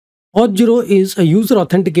Auth0 is a user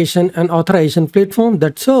authentication and authorization platform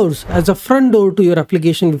that serves as a front door to your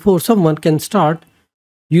application before someone can start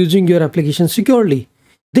using your application securely.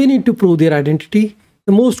 They need to prove their identity.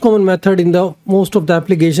 The most common method in the most of the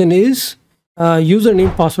application is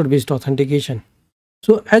username password based authentication.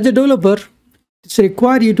 So as a developer, it's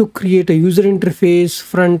require you to create a user interface,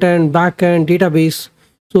 front end, back end, database.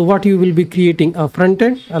 So what you will be creating a front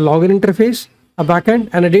end, a login interface, a back end,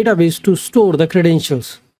 and a database to store the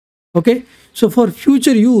credentials. Okay, so for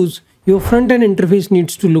future use, your front end interface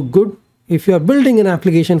needs to look good. If you are building an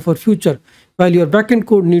application for future, while your backend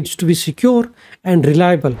code needs to be secure and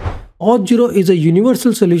reliable. Auth0 is a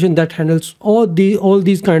universal solution that handles all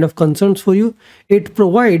these kind of concerns for you. It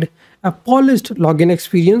provides a polished login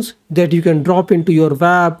experience that you can drop into your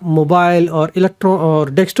web, mobile, or electron or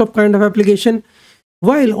desktop kind of application,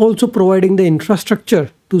 while also providing the infrastructure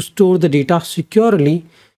to store the data securely,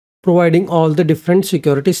 providing all the different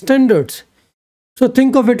security standards. So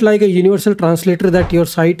think of it like a universal translator that your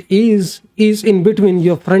site is in between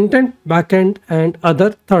your front end, back end, and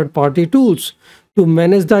other third-party tools to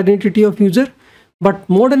manage the identity of user. But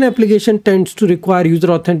modern application tends to require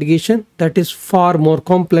user authentication that is far more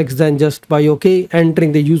complex than just by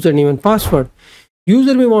entering the username and password.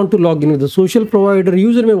 User may want to log in with a social provider,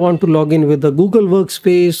 user may want to log in with the Google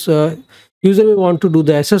Workspace, user may want to do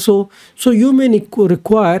the SSO. So you may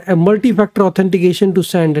require a multi-factor authentication to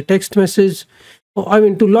send a text message,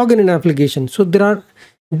 to log in an application. So there are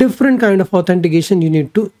different kind of authentication you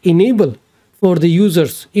need to enable for the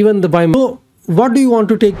users, even the biometric. So what do you want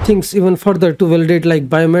to take things even further to validate, like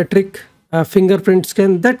biometric, fingerprint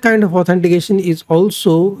scan? That kind of authentication is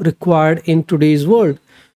also required in today's world.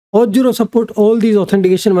 Auth0 support all these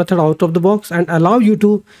authentication methods out of the box and allow you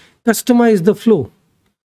to customize the flow.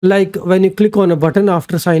 Like when you click on a button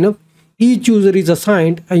after sign up, each user is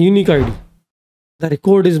assigned a unique ID. The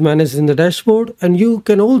record is managed in the dashboard, and you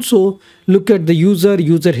can also look at the user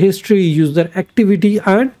history, user activity,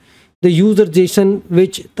 and the user JSON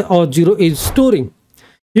which the Auth0 is storing.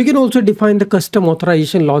 You can also define the custom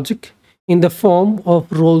authorization logic in the form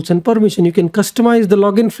of roles and permission. You can customize the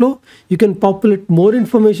login flow. You can populate more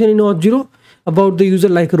information in Auth0 about the user,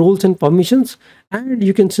 like roles and permissions, and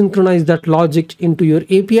you can synchronize that logic into your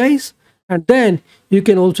APIs, and then you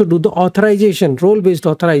can also do the authorization, role-based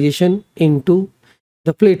authorization into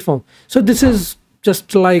the platform. So this is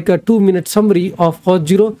just like a 2-minute summary of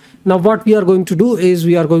Auth0. Now what we are going to do is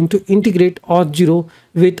we are going to integrate Auth0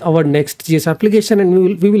 with our Next.js application,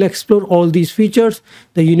 and we will explore all these features: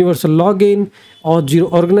 the universal login,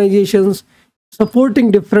 Auth0 organizations, supporting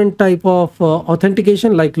different type of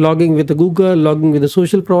authentication, like logging with the Google, logging with the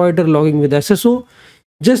social provider, logging with SSO,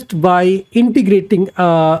 just by integrating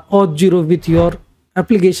Auth0 with your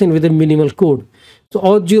application with a minimal code. So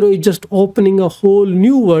Auth0 is just opening a whole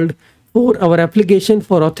new world for our application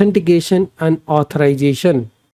for authentication and authorization.